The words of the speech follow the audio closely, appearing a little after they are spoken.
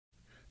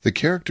The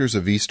Characters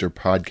of Easter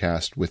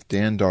podcast with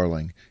Dan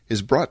Darling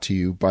is brought to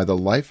you by the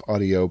Life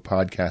Audio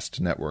Podcast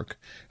Network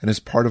and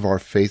is part of our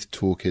Faith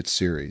Toolkit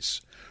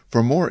series.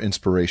 For more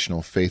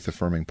inspirational,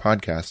 faith-affirming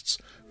podcasts,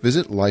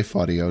 visit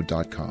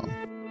lifeaudio.com.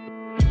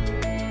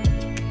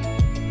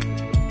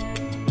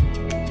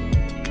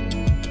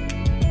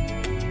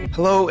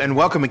 Hello and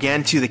welcome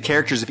again to the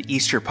Characters of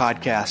Easter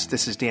podcast.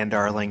 This is Dan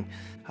Darling,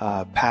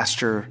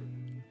 pastor,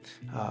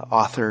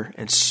 author,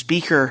 and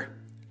speaker.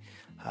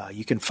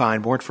 You can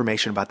find more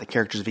information about the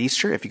Characters of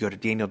Easter if you go to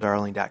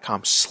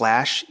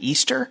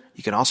danieldarling.com/Easter.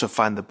 You can also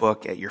find the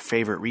book at your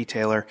favorite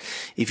retailer.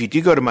 If you do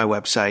go to my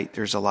website,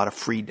 there's a lot of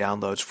free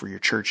downloads for your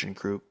church and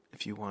group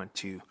if you want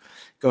to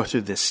go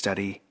through this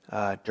study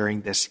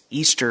during this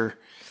Easter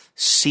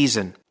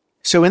season.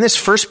 So in this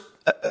first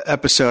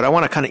episode, I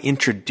want to kind of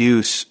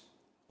introduce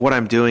what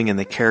I'm doing in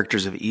the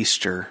Characters of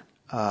Easter.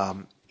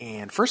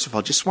 And first of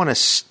all, just want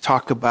to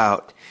talk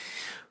about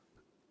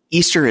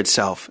Easter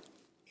itself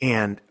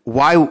and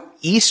why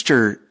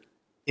Easter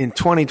in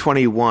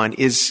 2021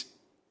 is,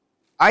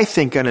 I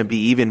think, going to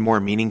be even more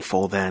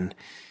meaningful than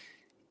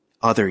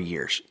other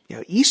years. You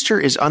know, Easter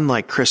is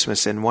unlike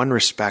Christmas in one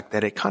respect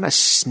that it kind of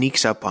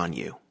sneaks up on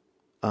you,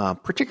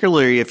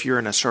 particularly if you're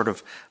in a sort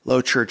of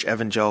low church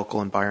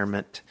evangelical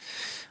environment,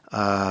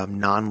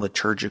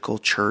 non-liturgical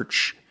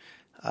church.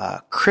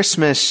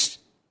 Christmas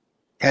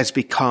has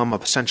become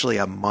essentially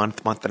a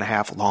month and a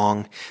half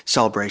long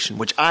celebration,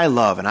 which I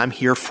love and I'm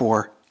here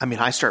for. I mean,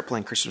 I start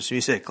playing Christmas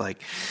music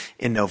like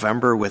in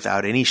November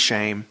without any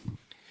shame,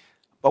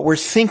 but we're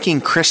thinking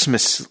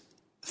Christmas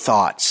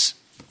thoughts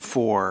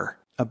for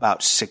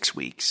about 6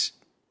 weeks,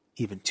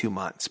 even 2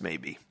 months,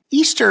 maybe.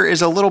 Easter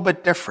is a little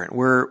bit different.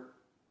 We're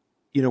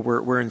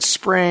in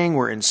spring,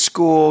 we're in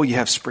school, you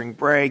have spring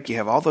break, you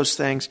have all those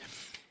things.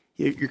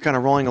 You're kind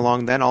of rolling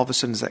along. Then all of a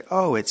sudden it's like,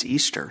 oh, it's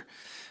Easter.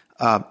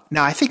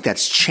 Now, I think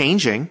that's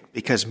changing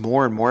because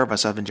more and more of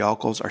us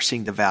evangelicals are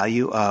seeing the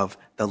value of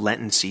the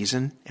Lenten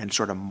season and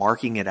sort of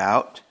marking it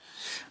out.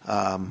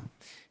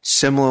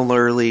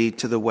 Similarly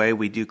to the way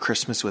we do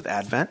Christmas with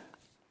Advent.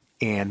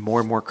 And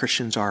more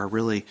Christians are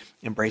really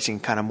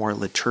embracing kind of more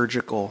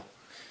liturgical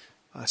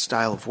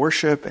style of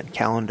worship and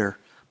calendar.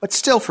 But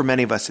still, for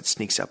many of us, it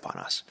sneaks up on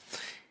us.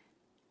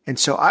 And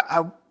so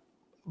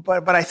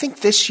But I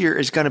think this year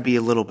is going to be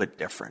a little bit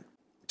different.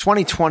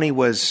 2020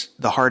 was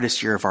the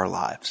hardest year of our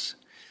lives.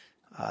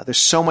 There's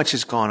so much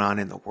has gone on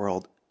in the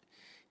world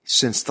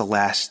since the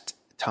last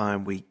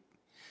time we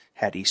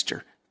had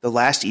Easter. The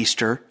last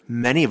Easter,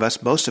 many of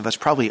us, most of us,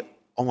 probably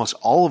almost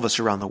all of us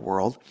around the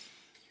world,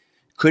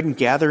 couldn't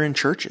gather in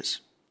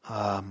churches.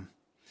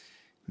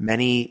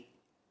 Many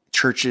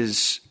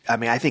churches,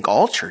 I think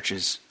all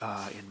churches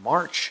in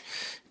March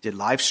did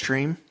live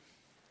stream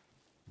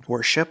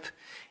worship.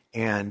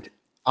 And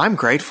I'm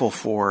grateful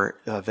for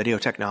video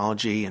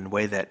technology and the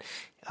way that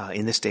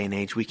in this day and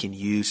age we can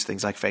use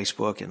things like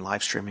Facebook and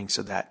live streaming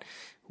so that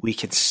we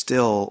can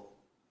still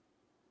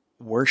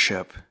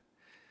worship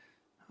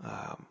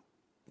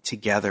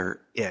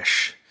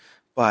together-ish.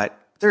 But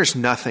there's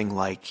nothing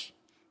like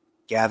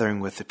gathering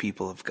with the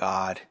people of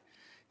God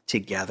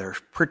together,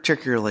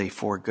 particularly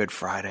for Good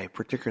Friday,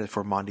 particularly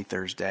for Maundy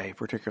Thursday,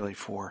 particularly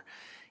for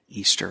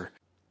Easter.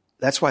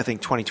 That's why I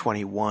think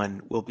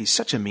 2021 will be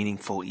such a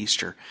meaningful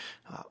Easter.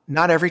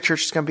 Not every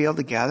church is going to be able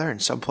to gather. In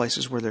some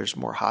places where there's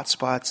more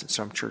hotspots, and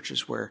some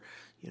churches where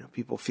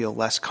people feel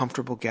less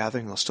comfortable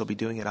gathering, they'll still be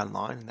doing it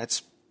online, and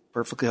that's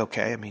perfectly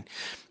okay. I mean,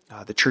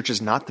 the church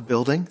is not the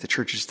building; the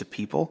church is the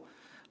people.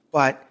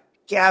 But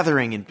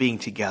gathering and being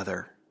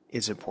together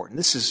is important.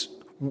 This is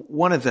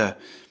one of the,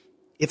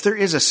 if there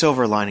is a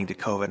silver lining to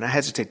COVID, and I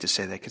hesitate to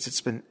say that because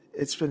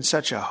it's been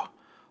such a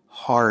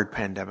hard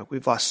pandemic.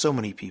 We've lost so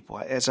many people.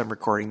 As I'm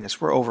recording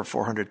this, we're over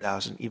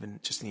 400,000, even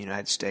just in the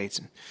United States,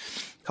 and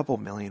a couple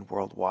million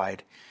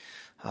worldwide.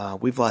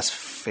 We've lost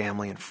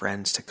family and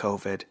friends to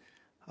COVID.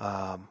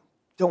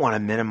 Don't want to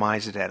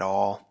minimize it at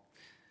all.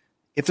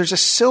 If there's a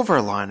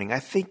silver lining, I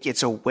think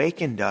it's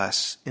awakened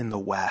us in the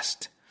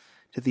West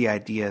to the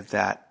idea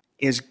that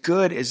as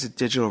good as the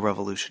digital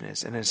revolution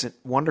is, and as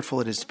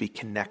wonderful it is to be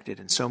connected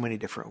in so many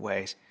different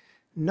ways,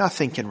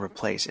 nothing can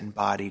replace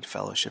embodied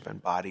fellowship,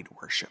 embodied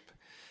worship.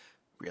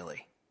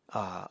 Really,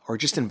 or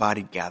just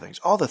embodied gatherings,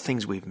 all the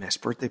things we've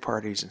missed, birthday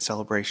parties and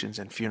celebrations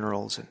and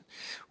funerals and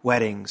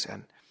weddings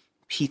and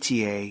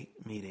PTA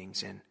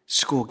meetings and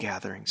school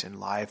gatherings and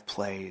live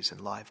plays and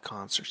live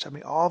concerts. I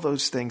mean, all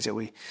those things that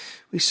we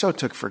so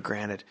took for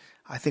granted,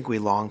 I think we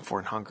long for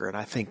and hunger. And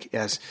I think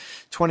as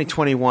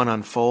 2021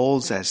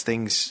 unfolds, as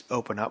things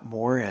open up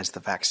more, as the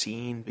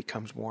vaccine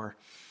becomes more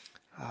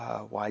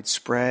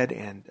widespread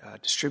and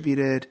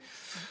distributed,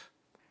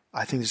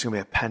 I think there's going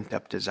to be a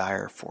pent-up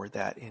desire for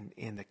that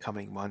in the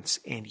coming months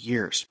and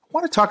years. I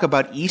want to talk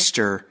about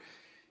Easter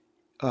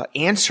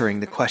answering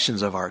the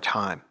questions of our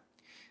time.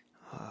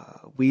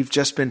 We've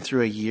just been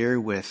through a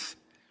year with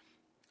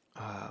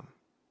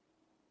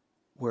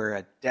where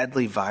a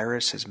deadly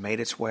virus has made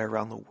its way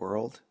around the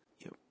world,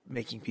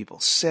 making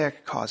people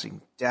sick,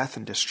 causing death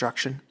and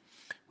destruction.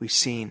 We've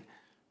seen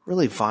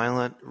really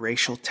violent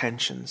racial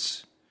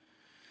tensions,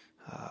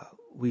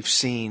 We've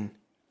seen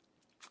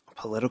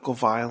political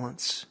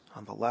violence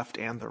on the left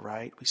and the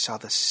right. We saw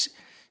the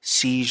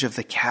siege of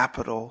the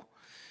Capitol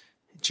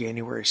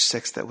January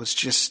 6th that was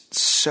just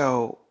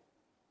so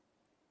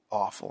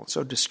awful,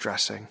 so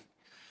distressing.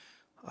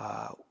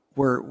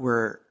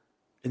 We're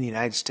in the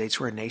United States,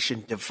 we're a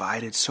nation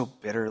divided so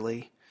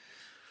bitterly.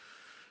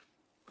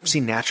 We've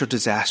seen natural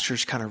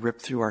disasters kind of rip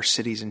through our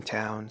cities and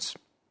towns.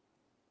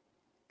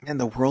 And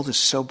the world is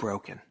so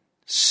broken,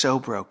 so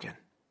broken.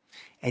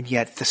 And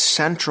yet the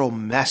central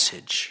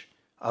message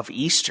of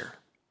Easter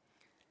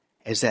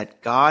is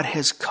that God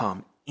has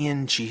come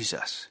in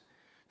Jesus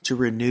to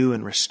renew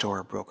and restore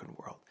a broken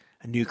world,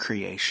 a new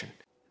creation.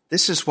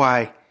 This is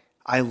why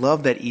I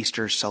love that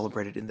Easter is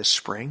celebrated in the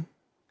spring.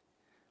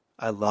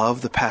 I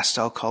love the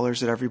pastel colors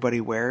that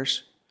everybody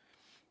wears.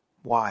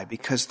 Why?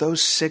 Because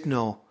those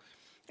signal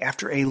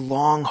after a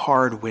long,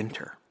 hard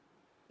winter.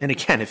 And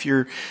again, if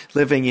you're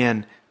living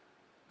in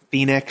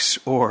Phoenix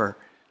or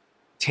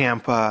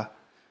Tampa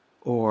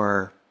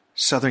or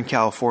Southern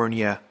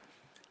California,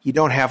 you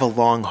don't have a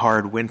long,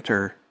 hard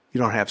winter. You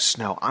don't have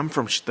snow. I'm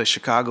from the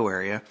Chicago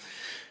area.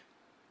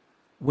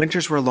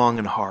 Winters were long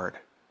and hard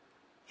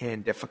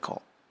and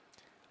difficult.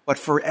 But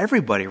for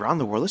everybody around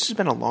the world, this has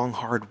been a long,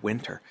 hard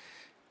winter.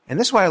 And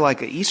this is why I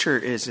like Easter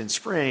is in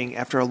spring.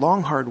 After a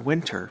long, hard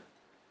winter,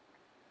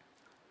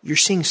 you're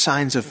seeing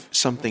signs of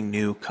something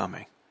new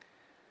coming.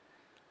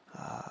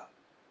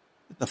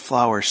 The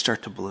flowers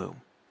start to bloom.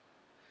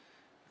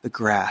 The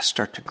grass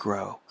start to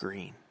grow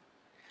green.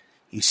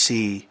 You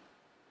see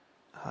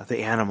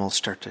the animals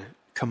start to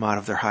come out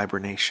of their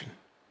hibernation.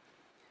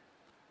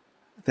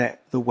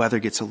 That the weather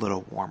gets a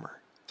little warmer.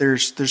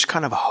 There's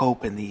kind of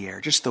hope in the air,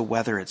 just the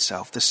weather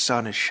itself. The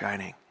sun is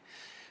shining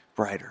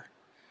brighter.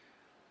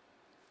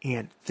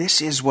 And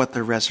this is what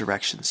the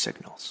resurrection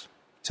signals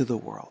to the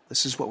world.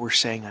 This is what we're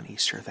saying on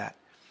Easter, that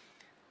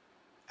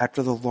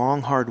after the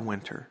long, hard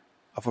winter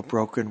of a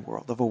broken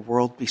world, of a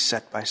world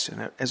beset by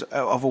sin,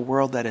 of a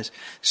world that is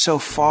so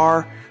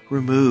far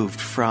removed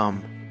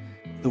from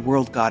the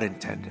world God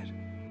intended,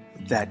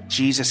 that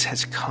Jesus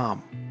has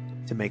come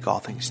to make all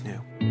things new.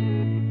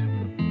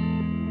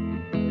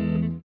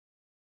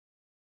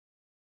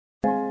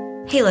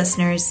 Hey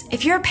listeners,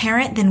 if you're a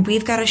parent, then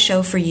we've got a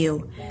show for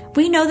you.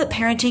 We know that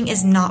parenting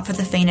is not for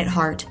the faint at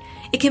heart.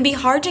 It can be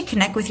hard to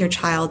connect with your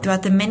child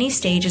throughout the many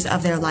stages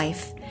of their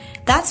life.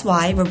 That's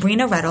why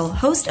Robrina Rettel,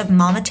 host of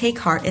Mama Take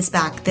Heart, is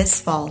back this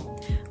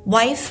fall.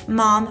 Wife,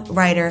 mom,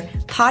 writer,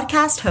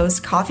 podcast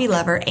host, coffee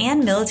lover,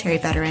 and military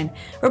veteran,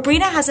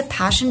 Robrina has a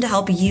passion to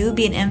help you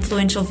be an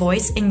influential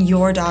voice in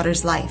your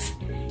daughter's life.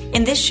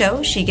 In this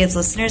show, she gives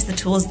listeners the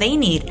tools they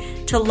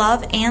need to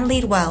love and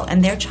lead well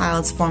in their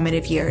child's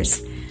formative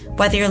years.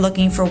 Whether you're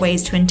looking for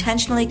ways to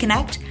intentionally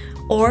connect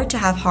or to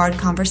have hard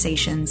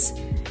conversations.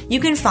 You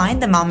can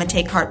find the Mama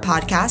Take Heart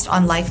podcast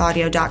on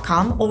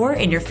lifeaudio.com or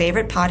in your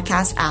favorite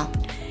podcast app.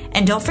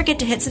 And don't forget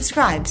to hit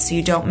subscribe so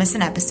you don't miss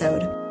an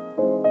episode.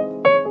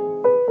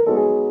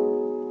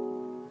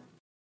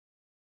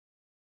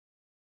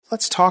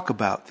 Let's talk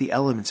about the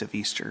elements of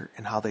Easter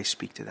and how they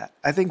speak to that.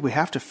 I think we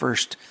have to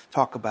first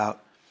talk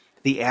about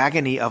the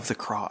agony of the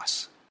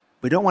cross.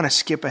 We don't want to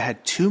skip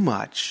ahead too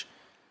much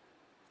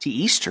to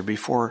Easter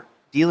before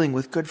dealing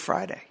with Good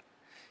Friday.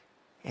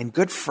 And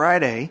Good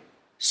Friday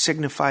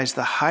signifies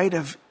the height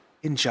of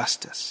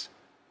injustice.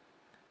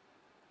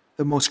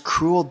 The most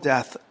cruel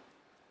death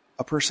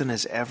a person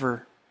has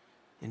ever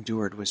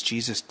endured was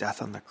Jesus'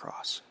 death on the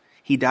cross.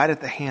 He died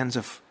at the hands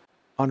of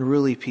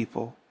unruly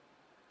people,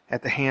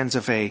 at the hands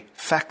of a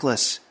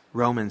feckless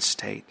Roman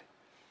state,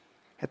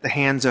 at the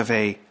hands of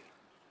a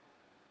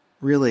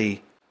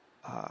really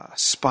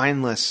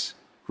spineless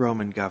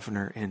Roman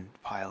governor in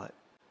Pilate.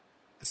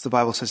 As the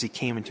Bible says, he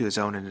came into his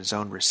own and his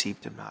own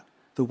received him not.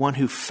 The one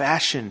who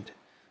fashioned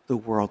the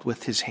world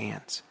with his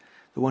hands,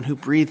 the one who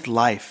breathed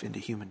life into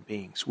human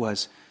beings,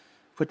 was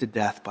put to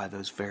death by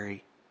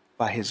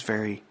his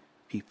very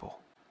people.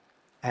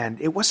 And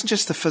it wasn't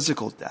just the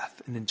physical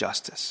death and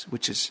injustice,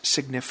 which is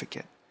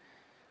significant,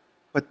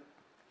 but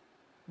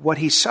what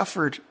he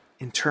suffered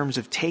in terms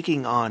of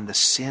taking on the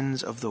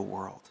sins of the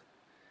world.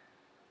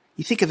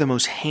 You think of the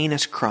most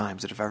heinous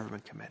crimes that have ever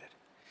been committed.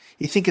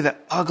 You think of the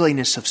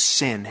ugliness of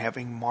sin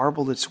having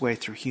marbled its way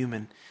through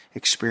human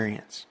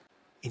experience.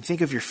 You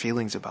think of your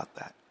feelings about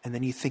that. And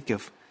then you think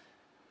of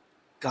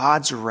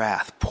God's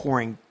wrath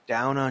pouring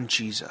down on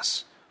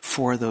Jesus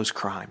for those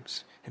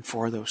crimes and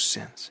for those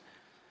sins.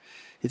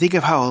 You think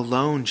of how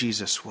alone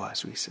Jesus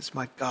was. He says,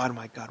 my God,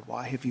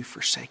 why have you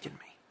forsaken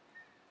me?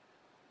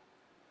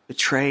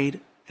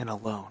 Betrayed and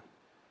alone.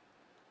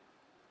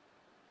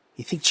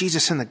 You think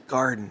Jesus in the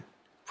garden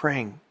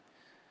praying,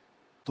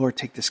 Lord,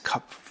 take this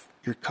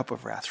your cup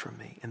of wrath from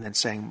me, and then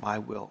saying, my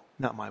will,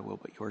 not my will,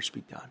 but yours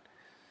be done.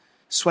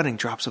 Sweating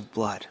drops of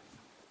blood.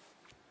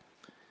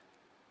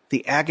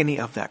 The agony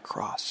of that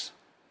cross.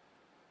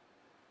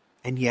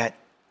 And yet,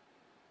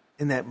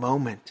 in that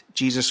moment,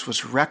 Jesus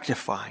was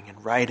rectifying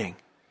and righting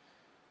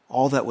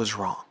all that was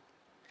wrong.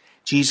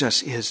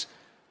 Jesus is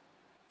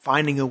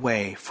finding a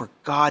way for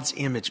God's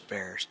image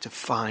bearers to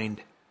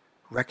find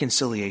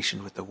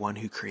reconciliation with the one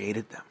who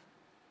created them.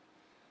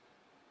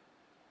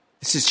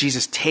 This is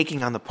Jesus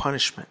taking on the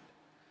punishment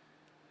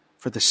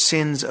for the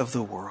sins of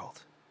the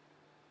world.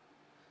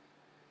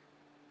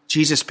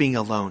 Jesus being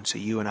alone so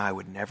you and I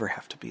would never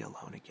have to be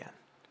alone again.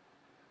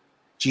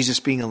 Jesus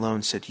being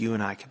alone so that you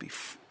and I could be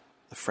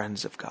the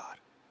friends of God.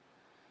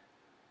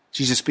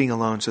 Jesus being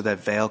alone so that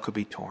veil could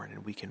be torn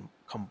and we can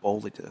come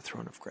boldly to the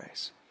throne of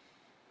grace.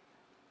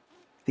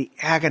 The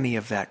agony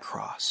of that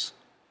cross,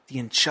 the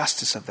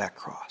injustice of that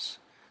cross,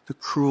 the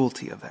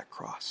cruelty of that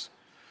cross.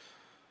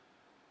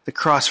 The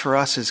cross for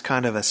us is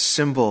kind of a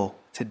symbol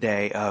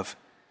today of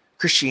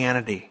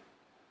Christianity.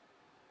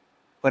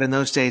 But in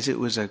those days, it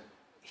was a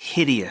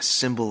hideous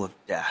symbol of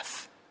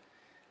death.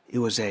 It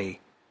was a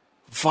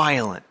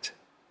violent,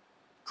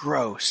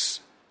 gross,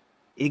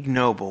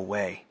 ignoble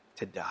way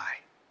to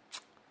die.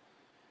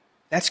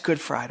 That's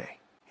Good Friday.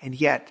 And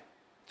yet,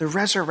 the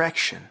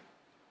resurrection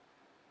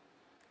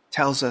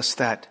tells us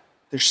that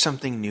there's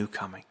something new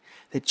coming.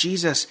 That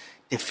Jesus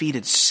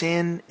defeated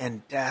sin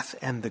and death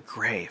and the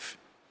grave.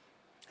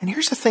 And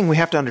here's the thing we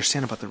have to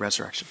understand about the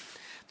resurrection.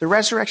 The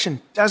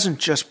resurrection doesn't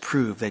just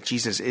prove that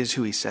Jesus is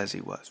who he says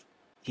he was.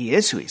 He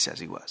is who he says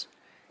he was.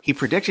 He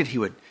predicted he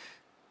would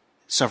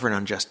suffer an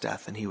unjust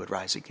death and he would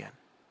rise again.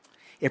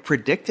 It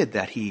predicted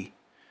that he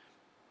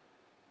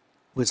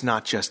was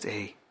not just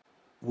a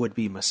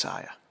would-be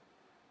Messiah,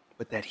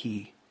 but that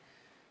he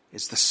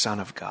is the Son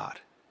of God.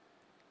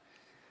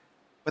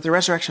 But the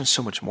resurrection is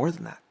so much more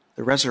than that.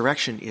 The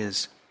resurrection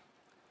is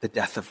the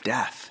death of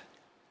death.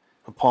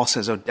 When Paul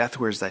says, "Oh, death,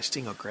 where is thy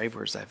sting? Oh, grave,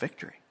 where is thy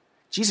victory?"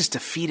 Jesus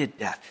defeated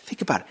death.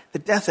 Think about it. The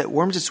death that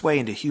worms its way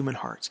into human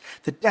hearts.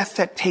 The death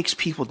that takes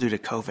people due to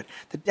COVID.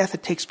 The death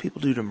that takes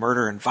people due to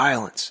murder and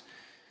violence.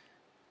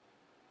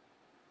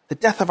 The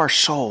death of our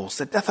souls.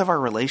 The death of our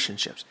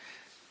relationships.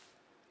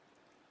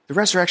 The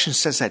resurrection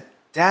says that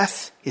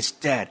death is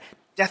dead.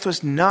 Death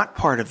was not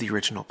part of the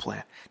original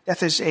plan.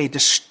 Death is a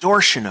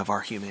distortion of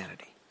our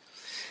humanity.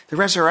 The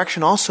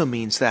resurrection also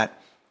means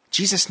that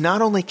Jesus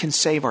not only can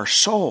save our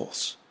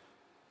souls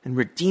and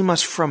redeem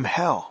us from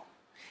hell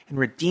and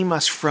redeem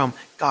us from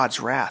God's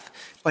wrath,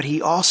 but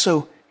he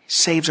also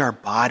saves our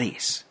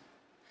bodies.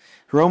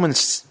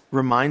 Romans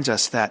reminds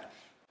us that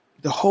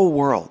the whole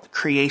world,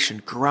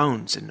 creation,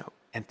 groans in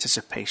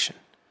anticipation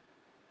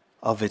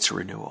of its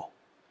renewal.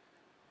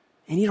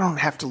 And you don't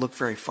have to look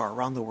very far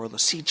around the world to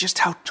see just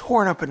how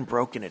torn up and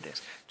broken it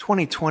is.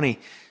 2020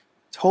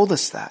 told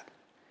us that.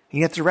 And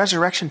yet the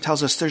resurrection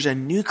tells us there's a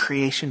new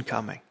creation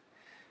coming.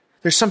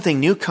 There's something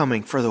new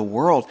coming for the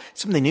world,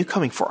 something new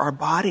coming for our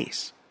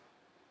bodies.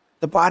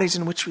 The bodies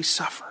in which we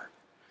suffer.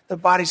 The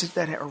bodies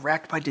that are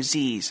racked by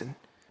disease and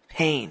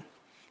pain.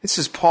 This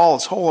is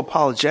Paul's whole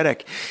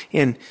apologetic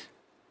in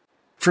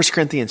 1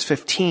 Corinthians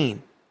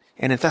 15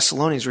 and in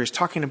Thessalonians, where he's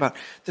talking about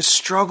the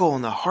struggle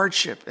and the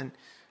hardship and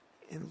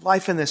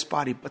life in this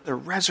body. But the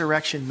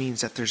resurrection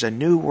means that there's a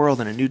new world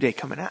and a new day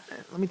coming out.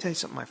 Let me tell you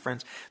something, my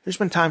friends. There's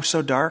been times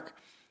so dark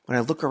when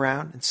I look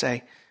around and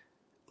say,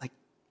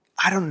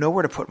 I don't know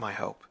where to put my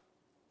hope.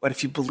 But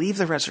if you believe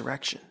the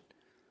resurrection,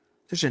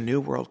 there's a new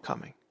world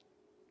coming.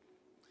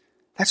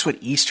 That's what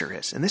Easter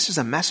is. And this is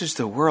a message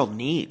the world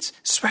needs,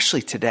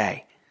 especially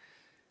today,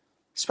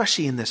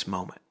 especially in this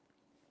moment.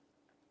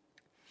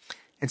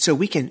 And so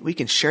we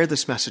can share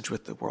this message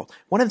with the world.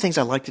 One of the things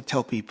I like to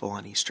tell people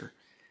on Easter,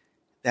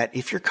 that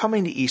if you're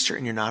coming to Easter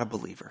and you're not a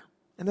believer,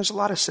 and there's a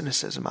lot of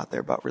cynicism out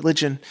there about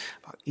religion,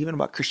 even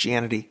about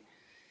Christianity,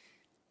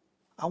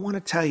 I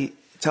want to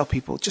tell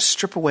people, just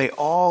strip away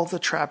all the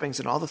trappings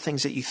and all the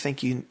things that you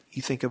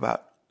think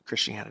about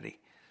Christianity,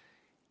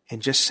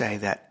 and just say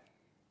that,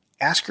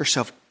 ask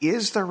yourself,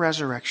 is the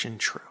resurrection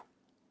true?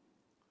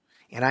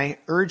 And I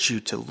urge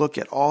you to look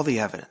at all the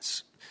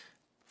evidence.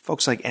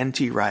 Folks like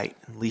N.T. Wright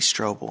and Lee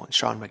Strobel and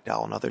Sean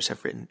McDowell and others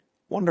have written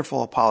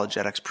wonderful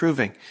apologetics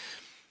proving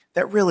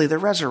that really the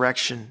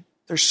resurrection,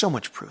 there's so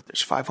much proof.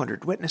 There's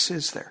 500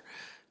 witnesses there.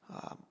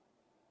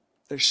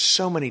 There's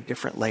so many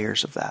different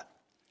layers of that.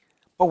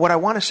 But what I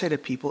want to say to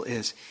people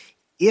is,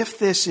 if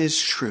this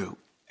is true,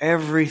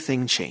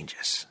 everything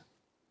changes.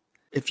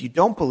 If you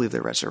don't believe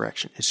the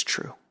resurrection is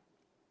true,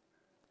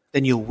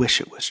 then you'll wish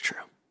it was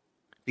true.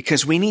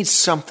 Because we need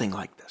something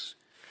like this.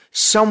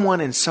 Someone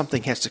and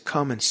something has to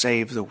come and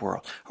save the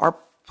world. Our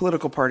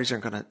political parties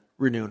aren't going to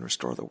renew and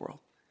restore the world.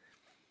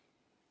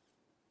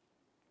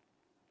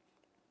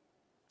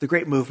 The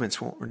great movements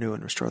won't renew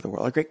and restore the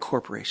world. Our great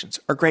corporations,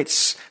 our great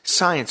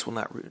science will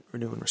not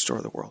renew and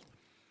restore the world.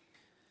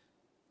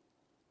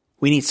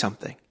 We need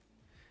something.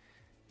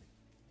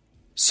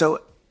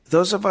 So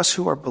those of us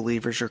who are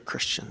believers or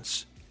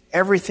Christians,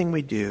 everything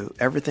we do,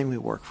 everything we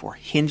work for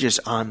hinges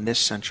on this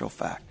central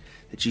fact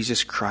that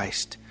Jesus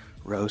Christ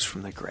rose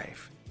from the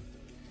grave.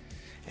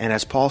 And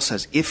as Paul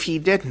says, if he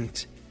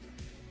didn't,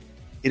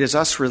 it is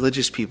us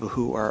religious people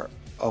who are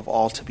of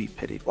all to be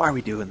pitied. Why are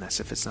we doing this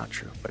if it's not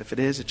true? But if it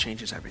is, it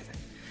changes everything.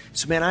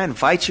 So man, I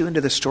invite you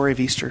into the story of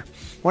Easter.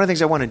 One of the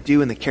things I want to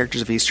do in the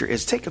characters of Easter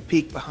is take a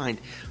peek behind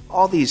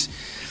all these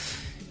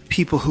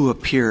people who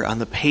appear on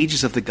the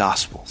pages of the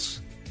Gospels.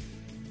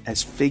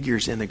 as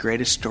figures in the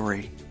greatest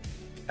story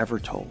ever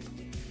told.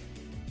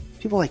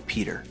 People like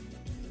Peter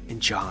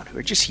and John, who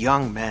are just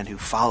young men who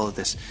follow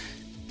this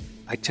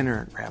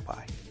itinerant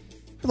rabbi.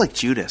 People like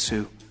Judas,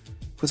 who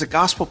was a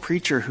gospel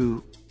preacher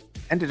who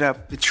ended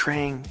up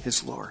betraying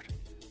his Lord.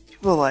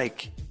 People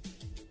like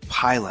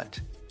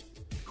Pilate,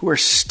 who are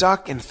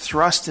stuck and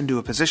thrust into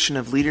a position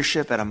of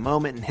leadership at a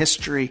moment in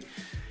history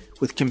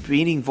with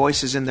competing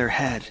voices in their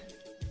head,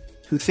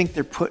 who think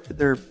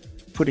they're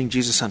putting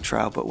Jesus on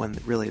trial, but when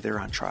really they're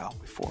on trial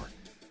before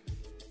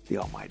the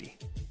Almighty.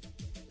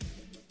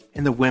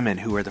 And the women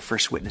who are the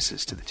first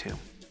witnesses to the tomb,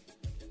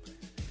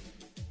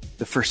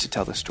 the first to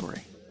tell the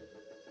story.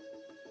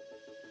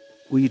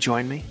 Will you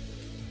join me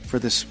for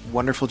this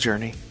wonderful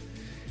journey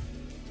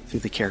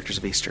through the characters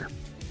of Easter?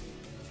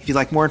 If you'd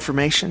like more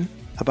information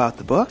about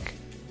the book,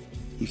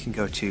 you can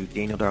go to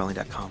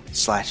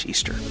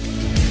danieldarling.com/Easter.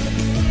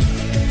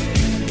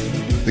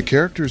 The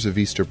Characters of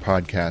Easter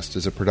podcast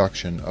is a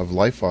production of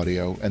Life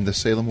Audio and the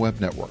Salem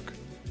Web Network.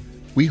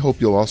 We hope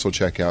you'll also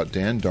check out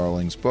Dan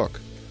Darling's book,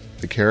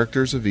 The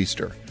Characters of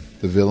Easter,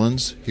 the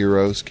villains,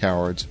 heroes,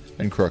 cowards,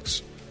 and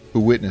crooks who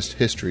witnessed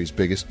history's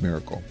biggest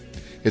miracle.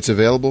 It's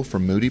available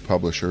from Moody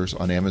Publishers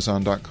on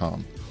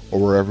Amazon.com or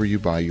wherever you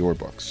buy your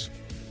books.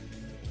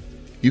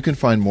 You can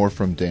find more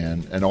from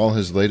Dan and all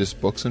his latest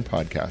books and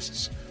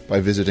podcasts by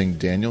visiting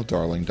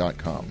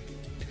danieldarling.com.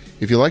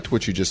 If you liked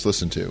what you just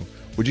listened to,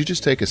 would you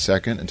just take a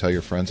second and tell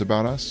your friends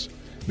about us?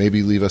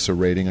 Maybe leave us a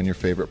rating on your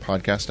favorite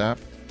podcast app?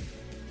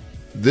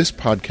 This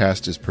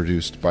podcast is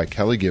produced by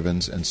Kelly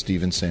Givens and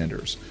Stephen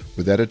Sanders,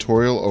 with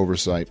editorial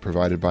oversight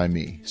provided by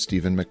me,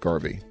 Stephen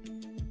McGarvey.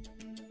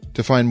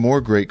 To find more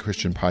great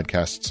Christian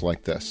podcasts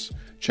like this,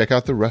 check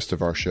out the rest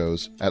of our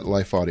shows at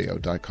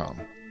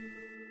lifeaudio.com.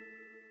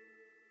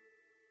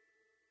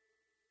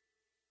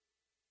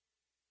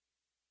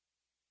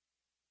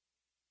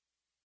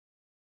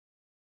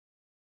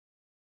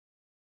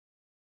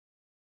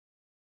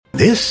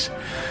 This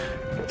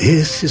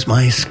is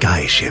my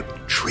skyship,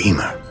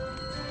 Dreamer.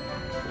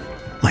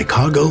 My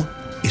cargo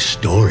is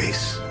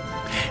stories,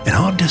 and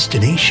our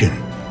destination,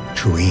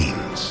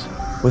 dreams.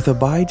 With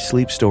Abide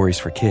Sleep Stories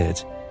for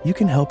Kids, you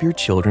can help your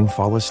children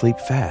fall asleep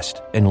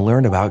fast and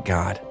learn about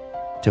God.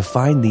 To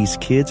find these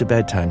kids'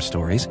 bedtime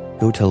stories,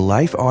 go to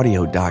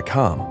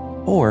lifeaudio.com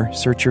or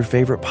search your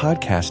favorite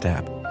podcast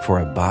app for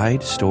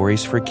Abide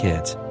Stories for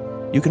Kids.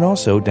 You can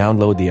also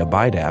download the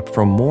Abide app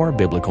for more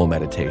biblical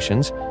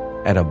meditations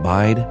at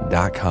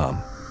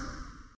abide.com.